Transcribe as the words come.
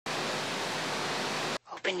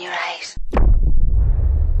Open your eyes.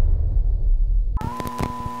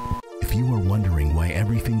 If you are wondering why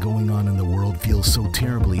everything going on in the world feels so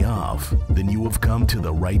terribly off, then you have come to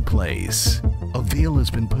the right place. A veil has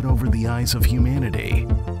been put over the eyes of humanity.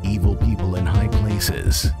 Evil people in high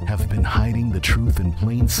places have been hiding the truth in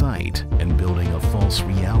plain sight and building a false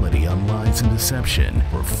reality on lies and deception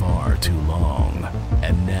for far too long.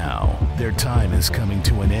 And now, their time is coming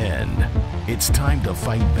to an end. It's time to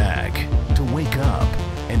fight back, to wake up,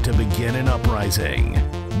 and to begin an uprising.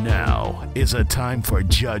 Now is a time for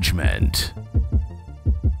judgment.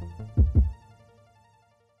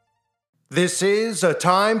 This is a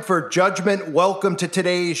time for judgment. Welcome to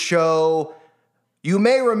today's show. You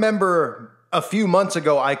may remember a few months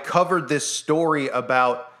ago, I covered this story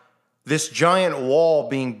about this giant wall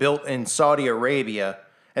being built in Saudi Arabia.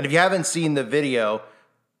 And if you haven't seen the video,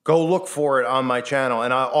 go look for it on my channel.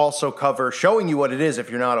 And I'll also cover showing you what it is if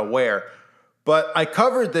you're not aware. But I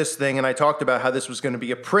covered this thing and I talked about how this was going to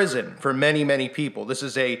be a prison for many, many people. This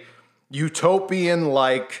is a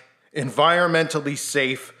utopian-like, environmentally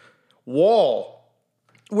safe wall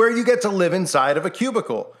where you get to live inside of a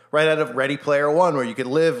cubicle, right out of Ready Player One, where you could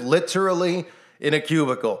live literally in a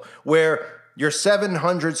cubicle, where your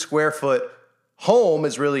 700 square foot home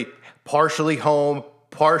is really partially home,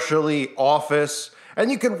 partially office,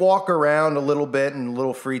 and you can walk around a little bit and a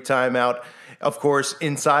little free time out, of course,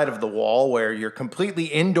 inside of the wall where you're completely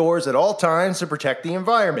indoors at all times to protect the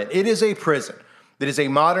environment. It is a prison. It is a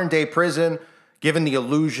modern day prison, given the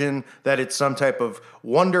illusion that it's some type of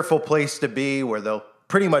wonderful place to be where they'll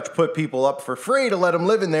pretty much put people up for free to let them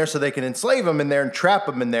live in there so they can enslave them in there and trap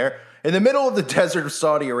them in there in the middle of the desert of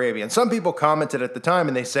Saudi Arabia. And some people commented at the time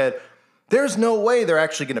and they said, there's no way they're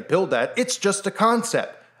actually going to build that. It's just a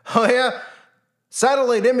concept. Oh yeah?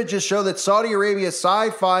 Satellite images show that Saudi Arabia's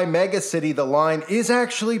sci-fi megacity, The Line, is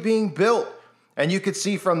actually being built. And you could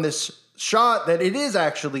see from this shot that it is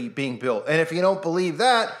actually being built. And if you don't believe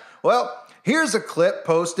that, well, here's a clip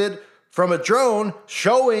posted from a drone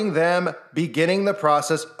showing them beginning the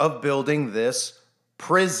process of building this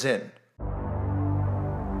prison.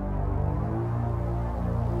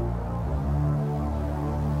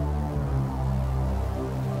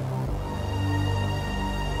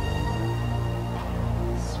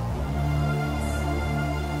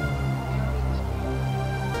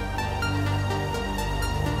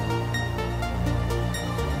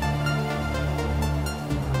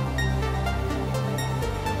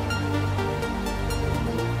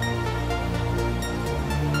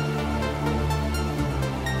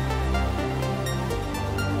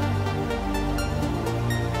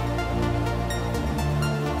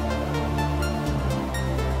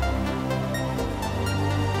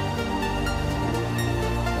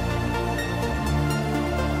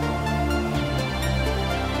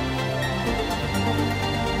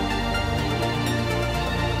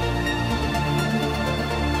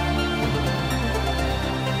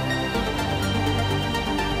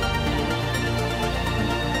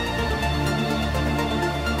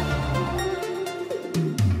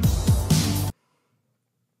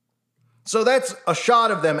 So that's a shot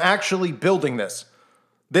of them actually building this.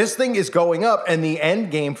 This thing is going up and the end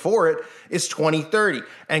game for it is 2030.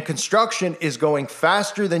 And construction is going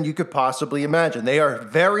faster than you could possibly imagine. They are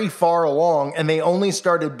very far along and they only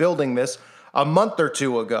started building this a month or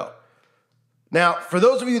two ago. Now, for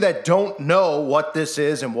those of you that don't know what this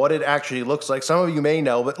is and what it actually looks like, some of you may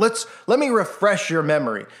know, but let me refresh your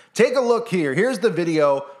memory. Take a look here. Here's the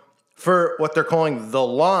video for what they're calling The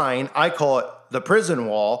Line. I call it the prison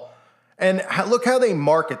wall. And look how they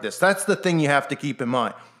market this. That's the thing you have to keep in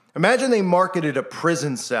mind. Imagine they marketed a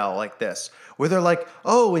prison cell like this, where they're like,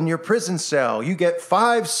 oh, in your prison cell, you get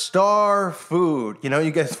 5-star food. You know,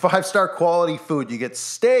 you get 5-star quality food. You get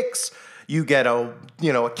steaks, you get a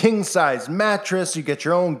king-size mattress, you get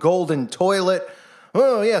your own golden toilet.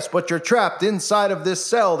 Oh, yes, but you're trapped inside of this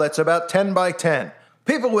cell that's about 10 by 10.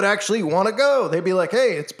 People would actually want to go. They'd be like,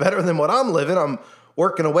 hey, it's better than what I'm living. I'm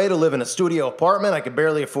working away to live in a studio apartment. I could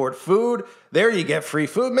barely afford food. There you get free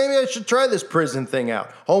food. Maybe I should try this prison thing out.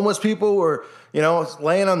 Homeless people were,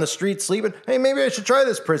 laying on the street sleeping. Hey, maybe I should try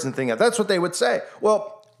this prison thing out. That's what they would say.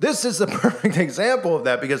 Well, this is the perfect example of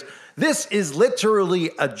that because this is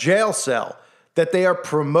literally a jail cell that they are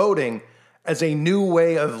promoting as a new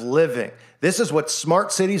way of living. This is what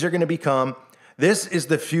smart cities are going to become. This is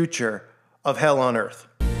the future of hell on earth.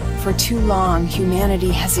 For too long,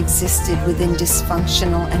 humanity has existed within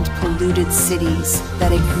dysfunctional and polluted cities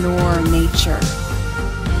that ignore nature.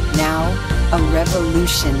 Now, a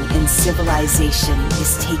revolution in civilization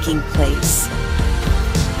is taking place.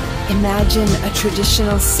 Imagine a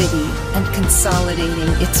traditional city and consolidating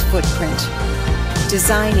its footprint.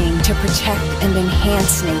 designing to protect and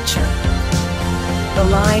enhance nature. The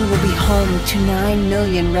line will be home to 9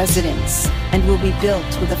 million residents and will be built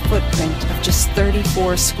with a footprint of just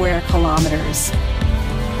 34 square kilometers.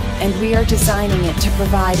 And we are designing it to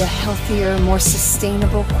provide a healthier, more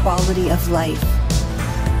sustainable quality of life.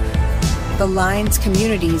 The line's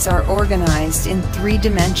communities are organized in 3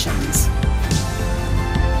 dimensions.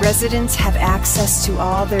 Residents have access to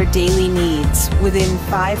all their daily needs within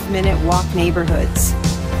 5-minute walk neighborhoods.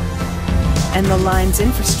 And the line's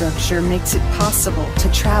infrastructure makes it possible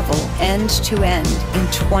to travel end to end in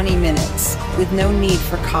 20 minutes with no need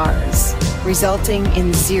for cars, resulting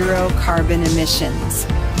in 0 carbon emissions.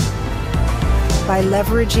 By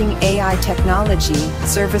leveraging AI technology,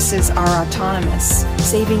 services are autonomous,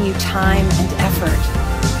 saving you time and effort.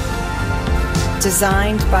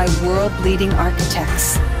 Designed by world-leading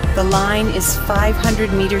architects, the line is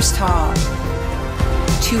 500 meters tall,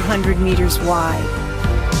 200 meters wide,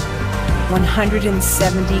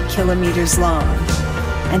 170 kilometers long,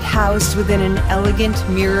 and housed within an elegant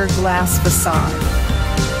mirror glass facade.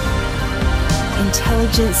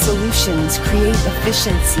 Intelligent solutions create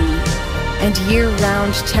efficiency and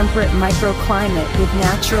year-round temperate microclimate with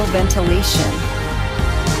natural ventilation.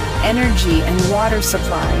 Energy and water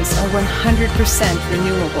supplies are 100%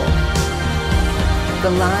 renewable. The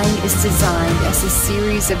line is designed as a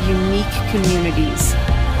series of unique communities,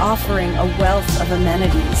 offering a wealth of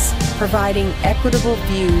amenities, providing equitable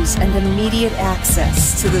views and immediate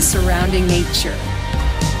access to the surrounding nature.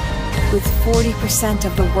 With 40%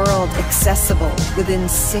 of the world accessible within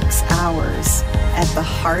 6 hours, at the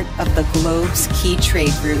heart of the globe's key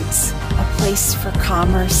trade routes, a place for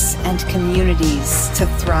commerce and communities to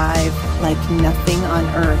thrive like nothing on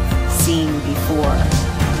earth seen before.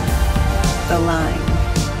 The Line,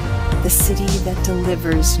 the city that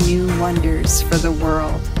delivers new wonders for the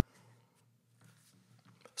world.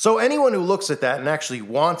 So anyone who looks at that and actually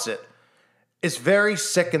wants it is very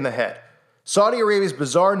sick in the head. Saudi Arabia's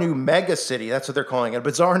bizarre new megacity, that's what they're calling it, a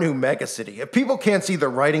bizarre new megacity. If people can't see the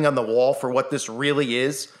writing on the wall for what this really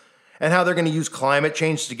is, and how they're going to use climate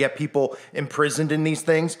change to get people imprisoned in these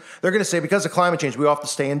things, they're going to say, because of climate change, we all have to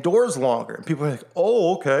stay indoors longer. And people are like,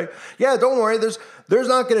 oh, okay. Yeah, don't worry, there's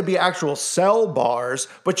not going to be actual cell bars,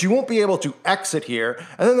 but you won't be able to exit here.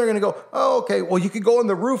 And then they're going to go, oh, okay, well, you could go on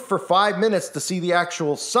the roof for 5 minutes to see the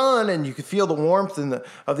actual sun, and you could feel the warmth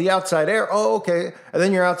of the outside air. Oh, okay. And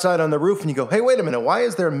then you're outside on the roof, and you go, hey, wait a minute, why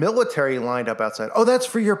is there military lined up outside? Oh, that's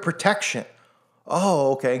for your protection.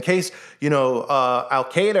 Oh, okay. In case,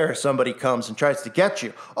 Al-Qaeda or somebody comes and tries to get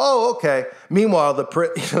you. Oh, okay. Meanwhile,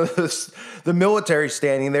 the military's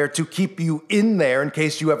standing there to keep you in there in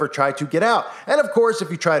case you ever try to get out. And of course, if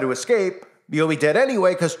you try to escape, you'll be dead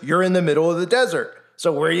anyway because you're in the middle of the desert.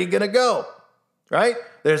 So where are you going to go? Right?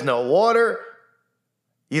 There's no water.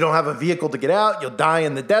 You don't have a vehicle to get out. You'll die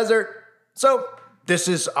in the desert. So this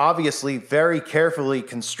is obviously very carefully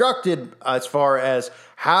constructed as far as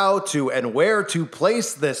how to and where to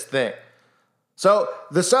place this thing. So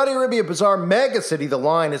the Saudi Arabia Bazaar megacity, the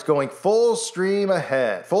Line, is going full steam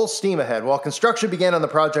ahead. While construction began on the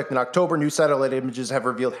project in October, new satellite images have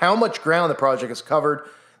revealed how much ground the project has covered,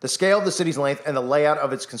 the scale of the city's length, and the layout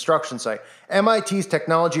of its construction site. MIT's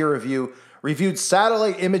Technology Review reviewed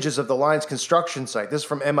satellite images of the Line's construction site. This is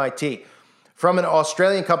from MIT. From an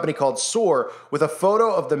Australian company called SOAR, with a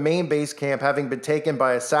photo of the main base camp having been taken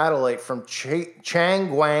by a satellite from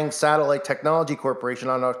Changguang Satellite Technology Corporation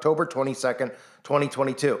on October 22nd,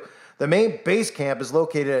 2022. The main base camp is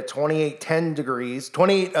located at 28.10 degrees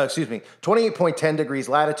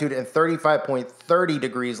latitude and 35.30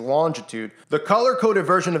 degrees longitude. The color-coded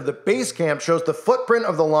version of the base camp shows the footprint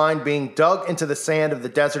of the Line being dug into the sand of the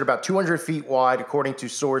desert about 200 feet wide, according to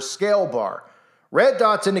SOAR's scale bar. Red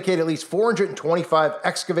dots indicate at least 425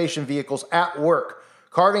 excavation vehicles at work,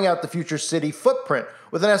 carving out the future city footprint,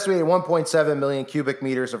 with an estimated 1.7 million cubic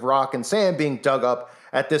meters of rock and sand being dug up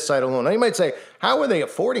at this site alone. Now you might say, how are they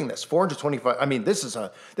affording this? 425, I mean, this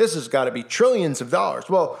has got to be trillions of dollars.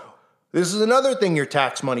 Well, this is another thing your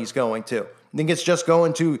tax money's going to. You think it's just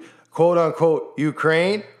going to, quote unquote,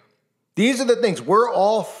 Ukraine? These are the things. We're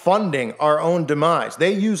all funding our own demise.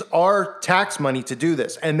 They use our tax money to do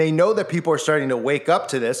this, and they know that people are starting to wake up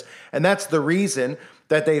to this, and that's the reason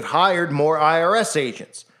that they've hired more IRS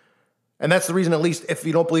agents. And that's the reason, at least if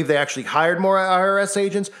you don't believe they actually hired more IRS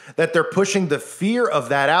agents, that they're pushing the fear of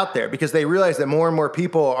that out there because they realize that more and more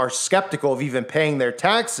people are skeptical of even paying their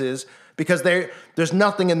taxes because there's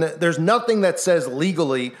nothing that says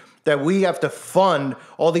legally that we have to fund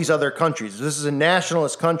all these other countries. This is a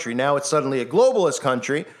nationalist country. Now it's suddenly a globalist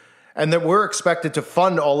country, and that we're expected to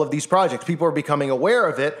fund all of these projects. People are becoming aware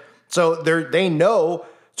of it. So they know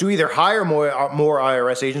to either hire more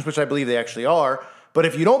IRS agents, which I believe they actually are. But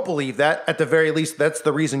if you don't believe that, at the very least, that's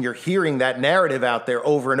the reason you're hearing that narrative out there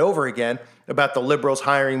over and over again about the liberals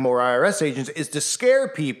hiring more IRS agents, is to scare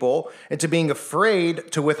people into being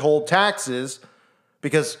afraid to withhold taxes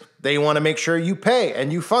because they want to make sure you pay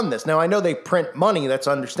and you fund this. Now, I know they print money. That's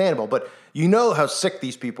understandable. But you know how sick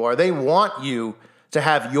these people are. They want you to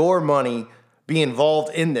have your money be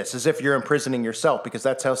involved in this as if you're imprisoning yourself, because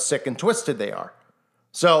that's how sick and twisted they are.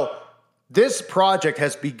 So this project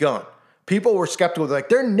has begun. People were skeptical. They're like,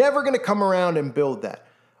 they're never going to come around and build that.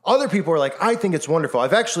 Other people are like, I think it's wonderful.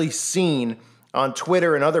 I've actually seen on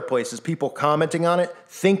Twitter and other places people commenting on it,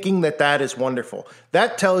 thinking that that is wonderful.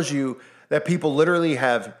 That tells you that people literally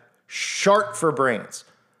have sharp for brains,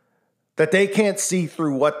 that they can't see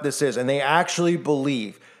through what this is. And they actually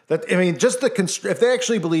believe that, I mean, if they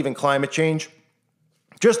actually believe in climate change,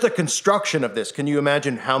 just the construction of this, can you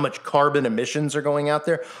imagine how much carbon emissions are going out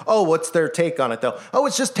there? Oh, what's their take on it, though? Oh,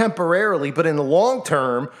 it's just temporarily, but in the long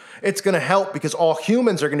term, it's going to help because all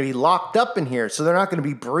humans are going to be locked up in here, so they're not going to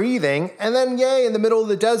be breathing. And then, yay, in the middle of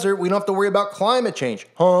the desert, we don't have to worry about climate change.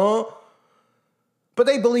 Huh? But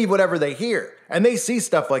they believe whatever they hear, and they see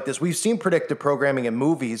stuff like this. We've seen predictive programming in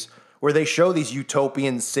movies where they show these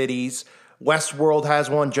utopian cities. Westworld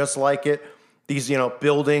has one just like it. These,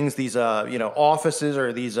 buildings, these, offices,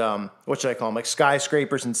 or these, what should I call them, like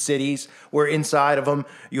skyscrapers and cities, where inside of them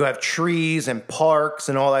you have trees and parks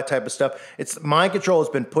and all that type of stuff. It's mind control has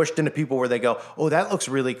been pushed into people where they go, oh, that looks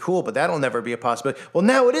really cool, but that'll never be a possibility. Well,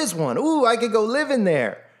 now it is one. Ooh, I could go live in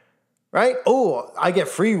there, right? Oh, I get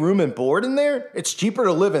free room and board in there. It's cheaper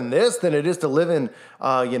to live in this than it is to live in,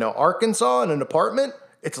 Arkansas in an apartment.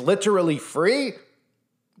 It's literally free.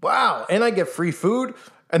 Wow. And I get free food.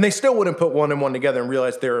 And they still wouldn't put one and one together and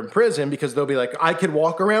realize they're in prison, because they'll be like, I could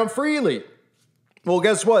walk around freely. Well,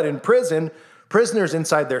 guess what? In prison, prisoners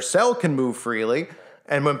inside their cell can move freely.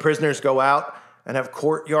 And when prisoners go out and have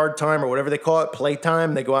courtyard time, or whatever they call it,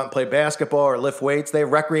 playtime, they go out and play basketball or lift weights. They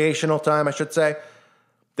have recreational time, I should say.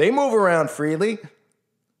 They move around freely.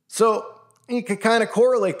 So you can kind of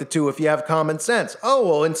correlate the two if you have common sense. Oh,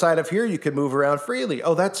 well, inside of here, you could move around freely.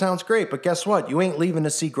 Oh, that sounds great. But guess what? You ain't leaving to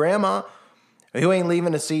see grandma. You ain't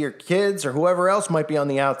leaving to see your kids or whoever else might be on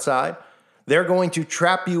the outside. They're going to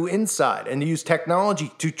trap you inside and use technology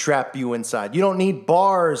to trap you inside. You don't need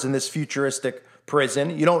bars in this futuristic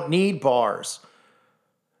prison. You don't need bars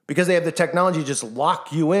because they have the technology to just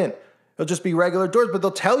lock you in. It'll just be regular doors, but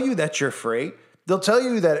they'll tell you that you're free. They'll tell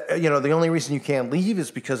you that, the only reason you can't leave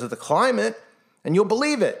is because of the climate, and you'll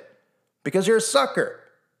believe it because you're a sucker.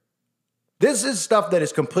 This is stuff that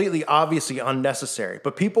is completely obviously unnecessary,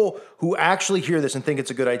 but people who actually hear this and think it's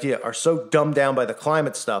a good idea are so dumbed down by the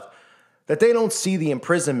climate stuff that they don't see the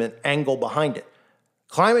imprisonment angle behind it.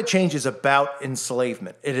 Climate change is about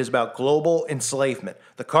enslavement. It is about global enslavement.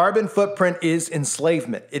 The carbon footprint is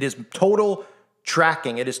enslavement. It is total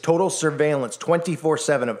tracking. It is total surveillance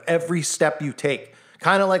 24/7 of every step you take.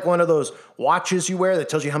 Kind of like one of those watches you wear that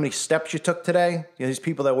tells you how many steps you took today. These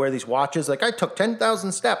people that wear these watches, like, I took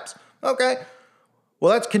 10,000 steps. Okay.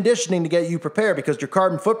 Well, that's conditioning to get you prepared, because your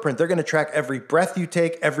carbon footprint, they're going to track every breath you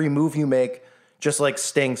take, every move you make, just like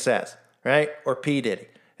Sting says, right? Or P. Diddy.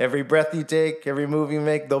 Every breath you take, every move you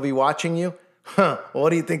make, they'll be watching you. Huh. What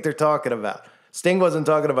do you think they're talking about? Sting wasn't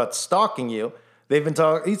talking about stalking you. He's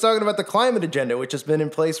talking about the climate agenda, which has been in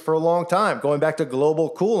place for a long time, going back to global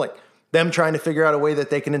cooling, them trying to figure out a way that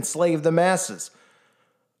they can enslave the masses.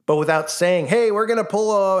 But without saying, hey, we're going to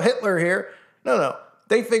pull a Hitler here. No.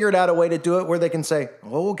 They figured out a way to do it where they can say,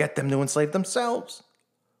 well, we'll get them to enslave themselves.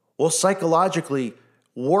 We'll psychologically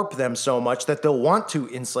warp them so much that they'll want to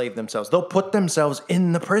enslave themselves. They'll put themselves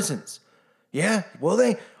in the prisons. Yeah, will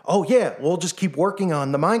they? Oh, yeah, we'll just keep working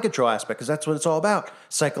on the mind control aspect, because that's what it's all about,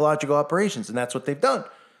 psychological operations, and that's what they've done.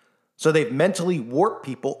 So they've mentally warped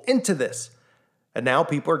people into this. And now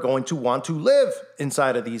people are going to want to live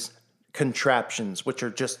inside of these contraptions, which are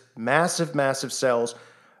just massive, massive cells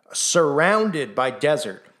surrounded by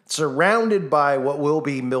desert, surrounded by what will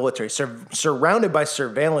be military, surrounded by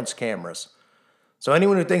surveillance cameras. So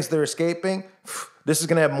anyone who thinks they're escaping, this is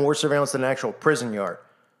going to have more surveillance than an actual prison yard.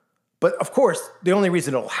 But of course, the only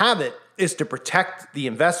reason it'll have it is to protect the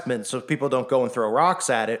investment so people don't go and throw rocks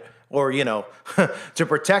at it, or, to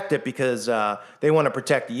protect it because they want to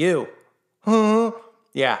protect you. Huh?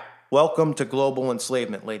 Yeah, welcome to global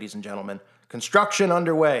enslavement, ladies and gentlemen. Construction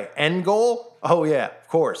underway. End goal? Oh, yeah, of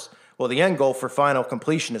course. Well, the end goal for final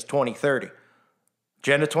completion is 2030.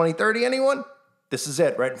 Agenda 2030, anyone? This is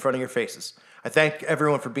it, right in front of your faces. I thank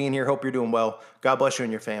everyone for being here. Hope you're doing well. God bless you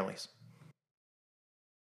and your families.